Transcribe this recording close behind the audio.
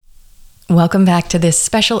Welcome back to this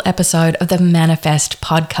special episode of the Manifest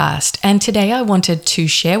podcast. And today I wanted to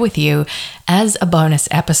share with you, as a bonus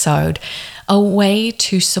episode, a way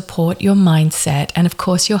to support your mindset and, of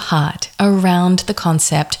course, your heart around the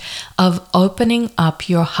concept of opening up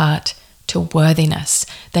your heart to worthiness,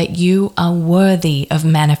 that you are worthy of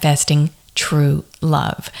manifesting true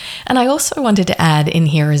love. And I also wanted to add in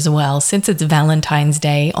here as well, since it's Valentine's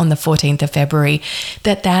Day on the 14th of February,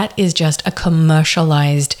 that is just a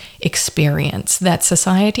commercialized experience, that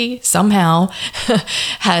society somehow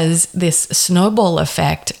has this snowball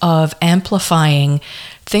effect of amplifying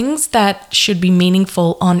things that should be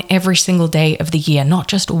meaningful on every single day of the year, not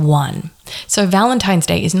just one. So Valentine's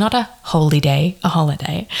Day is not a holy day, a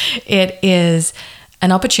holiday. It is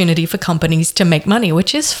an opportunity for companies to make money,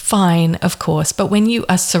 which is fine, of course. But when you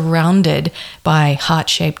are surrounded by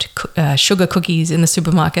heart-shaped sugar cookies in the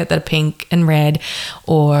supermarket that are pink and red,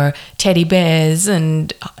 or teddy bears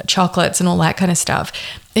and chocolates and all that kind of stuff,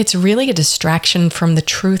 it's really a distraction from the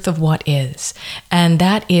truth of what is. And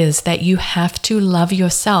that is that you have to love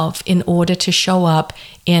yourself in order to show up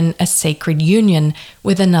in a sacred union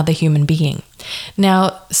with another human being.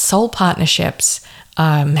 Now, soul partnerships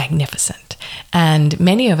are magnificent. And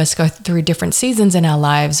many of us go through different seasons in our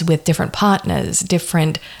lives with different partners,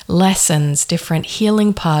 different lessons, different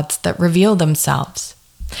healing paths that reveal themselves.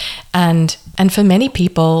 And for many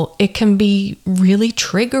people, it can be really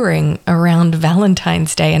triggering around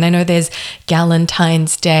Valentine's Day. And I know there's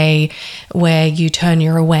Galentine's Day, where you turn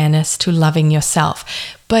your awareness to loving yourself.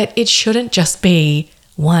 But it shouldn't just be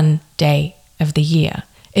one day of the year.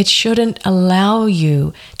 It shouldn't allow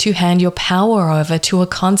you to hand your power over to a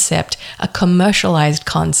concept, a commercialized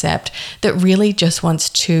concept that really just wants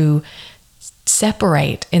to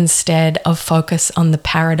separate instead of focus on the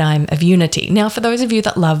paradigm of unity. Now, for those of you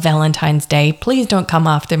that love Valentine's Day, please don't come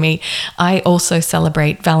after me. I also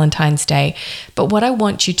celebrate Valentine's Day. But what I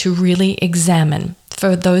want you to really examine,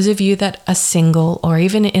 for those of you that are single or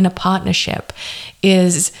even in a partnership,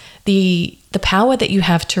 is the power that you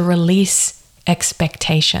have to release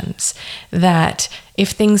expectations, that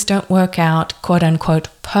if things don't work out, quote unquote,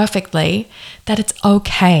 perfectly, that it's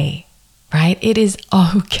okay, right? It is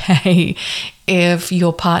okay if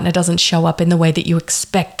your partner doesn't show up in the way that you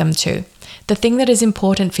expect them to. The thing that is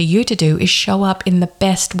important for you to do is show up in the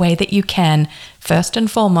best way that you can, first and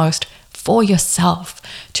foremost, for yourself,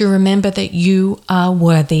 to remember that you are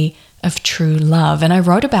worthy of true love. And I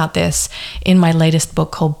wrote about this in my latest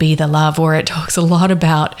book called Be the Love, where it talks a lot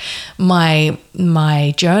about my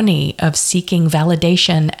journey of seeking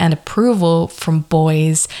validation and approval from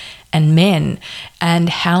boys and men, and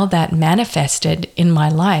how that manifested in my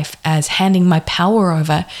life as handing my power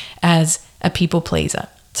over as a people pleaser.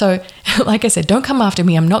 So, like I said, don't come after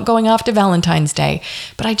me. I'm not going after Valentine's Day,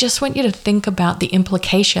 but I just want you to think about the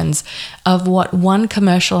implications of what one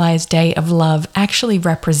commercialized day of love actually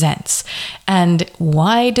represents. And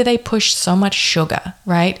why do they push so much sugar,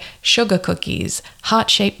 right? Sugar cookies,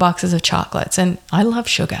 heart-shaped boxes of chocolates. And I love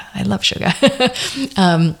sugar.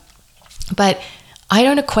 But I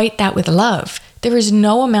don't equate that with love. There is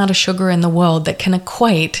no amount of sugar in the world that can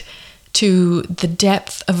equate to the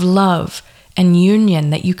depth of love and union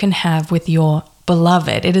that you can have with your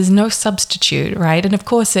beloved. It is no substitute, right? And of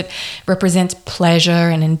course it represents pleasure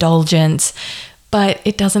and indulgence, but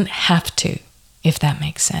it doesn't have to, if that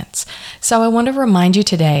makes sense. So I want to remind you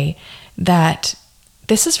today that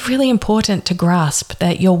this is really important to grasp,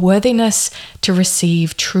 that your worthiness to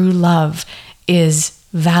receive true love is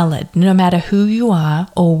valid, no matter who you are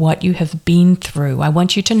or what you have been through. I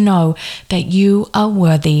want you to know that you are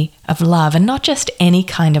worthy of love, and not just any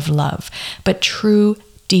kind of love, but true,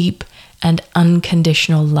 deep, and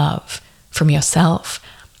unconditional love from yourself,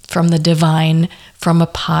 from the divine, from a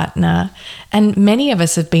partner. And many of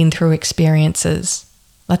us have been through experiences,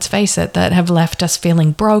 let's face it, that have left us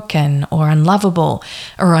feeling broken or unlovable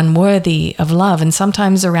or unworthy of love. And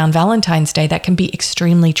sometimes around Valentine's Day, that can be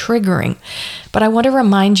extremely triggering. But I want to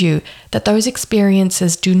remind you that those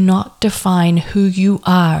experiences do not define who you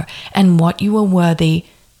are and what you are worthy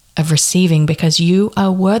of receiving, because you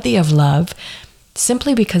are worthy of love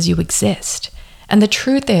simply because you exist. And the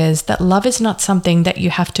truth is that love is not something that you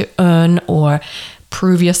have to earn or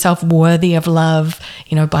prove yourself worthy of love,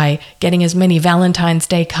 by getting as many Valentine's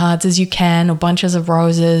Day cards as you can, or bunches of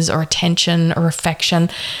roses, or attention, or affection.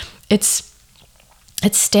 It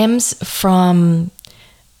stems from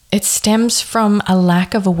a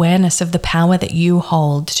lack of awareness of the power that you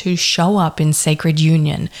hold to show up in sacred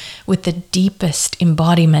union with the deepest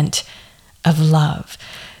embodiment of love.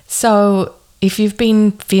 So if you've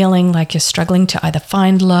been feeling like you're struggling to either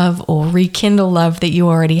find love or rekindle love that you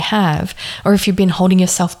already have, or if you've been holding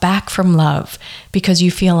yourself back from love because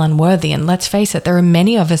you feel unworthy, and let's face it, there are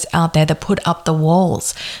many of us out there that put up the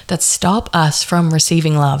walls that stop us from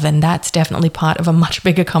receiving love, and that's definitely part of a much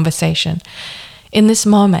bigger conversation. In this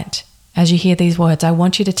moment, as you hear these words, I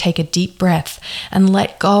want you to take a deep breath and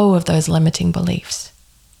let go of those limiting beliefs.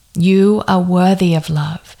 You are worthy of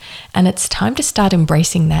love, and it's time to start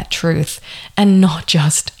embracing that truth, and not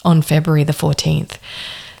just on February the 14th.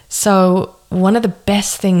 So one of the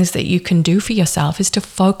best things that you can do for yourself is to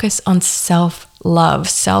focus on self-love,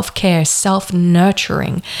 self-care,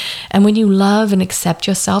 self-nurturing. And when you love and accept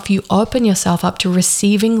yourself, you open yourself up to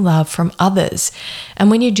receiving love from others.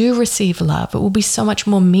 And when you do receive love, it will be so much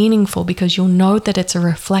more meaningful because you'll know that it's a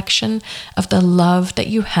reflection of the love that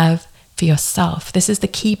you have for yourself. This is the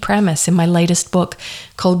key premise in my latest book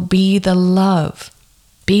called Be the Love.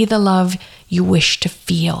 Be the love you wish to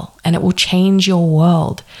feel, and it will change your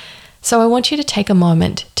world. So I want you to take a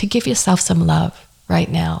moment to give yourself some love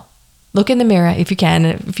right now. Look in the mirror if you can.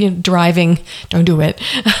 If you're driving, don't do it.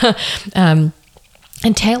 And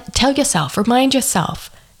tell yourself, remind yourself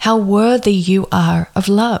how worthy you are of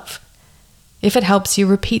love. If it helps you,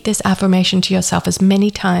 repeat this affirmation to yourself as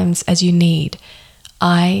many times as you need.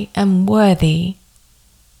 I am worthy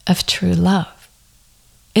of true love.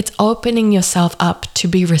 It's opening yourself up to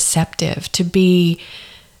be receptive, to be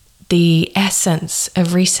the essence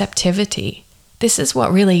of receptivity. This is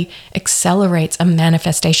what really accelerates a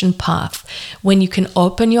manifestation path, when you can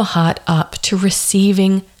open your heart up to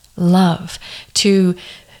receiving love, to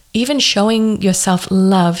even showing yourself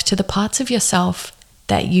love to the parts of yourself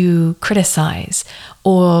that you criticize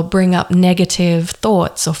or bring up negative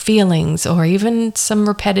thoughts or feelings, or even some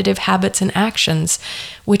repetitive habits and actions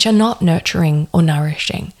which are not nurturing or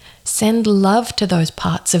nourishing. Send love to those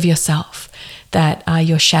parts of yourself that are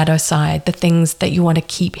your shadow side, the things that you want to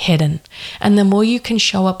keep hidden. And the more you can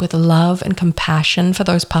show up with love and compassion for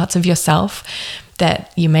those parts of yourself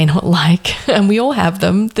that you may not like, and we all have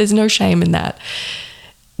them, there's no shame in that,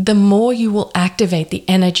 the more you will activate the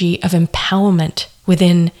energy of empowerment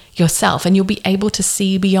within yourself, and you'll be able to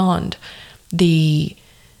see beyond the,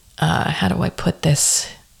 how do I put this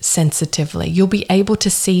sensitively? You'll be able to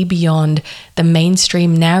see beyond the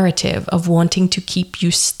mainstream narrative of wanting to keep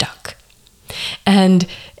you stuck. And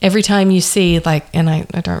every time you see, like, and I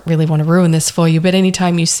don't really want to ruin this for you, but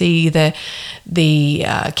anytime you see the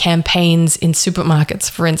campaigns in supermarkets,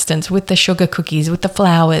 for instance, with the sugar cookies, with the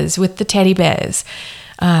flowers, with the teddy bears,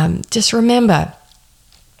 just remember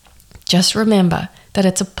that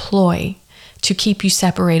it's a ploy to keep you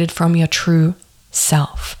separated from your true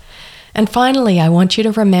self. And finally, I want you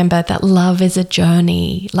to remember that love is a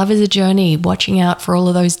journey. Love is a journey, watching out for all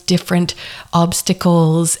of those different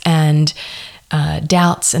obstacles and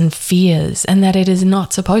doubts and fears, and that it is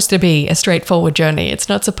not supposed to be a straightforward journey. It's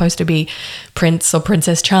not supposed to be Prince or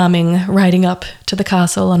Princess Charming riding up to the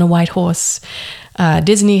castle on a white horse.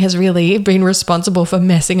 Disney has really been responsible for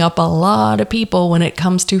messing up a lot of people when it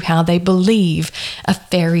comes to how they believe a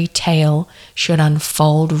fairy tale should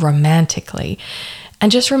unfold romantically.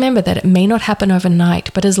 And just remember that it may not happen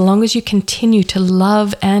overnight, but as long as you continue to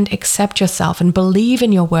love and accept yourself and believe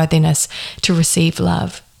in your worthiness to receive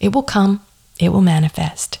love, it will come, it will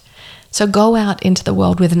manifest. So go out into the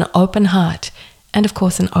world with an open heart and, of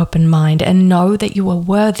course, an open mind, and know that you are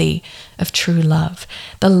worthy of true love.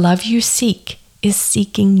 The love you seek is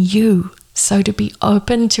seeking you. So to be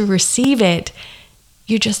open to receive it,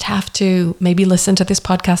 you just have to maybe listen to this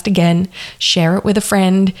podcast again, share it with a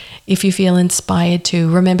friend if you feel inspired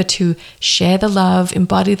to. Remember to share the love,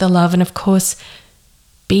 embody the love, and of course,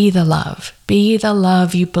 be the love. Be the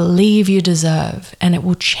love you believe you deserve, and it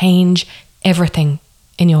will change everything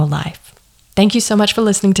in your life. Thank you so much for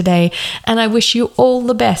listening today, and I wish you all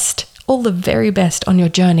the best, all the very best on your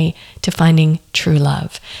journey to finding true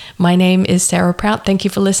love. My name is Sarah Prout. Thank you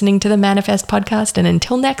for listening to the Manifest Podcast, and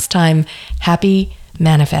until next time, happy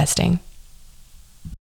manifesting.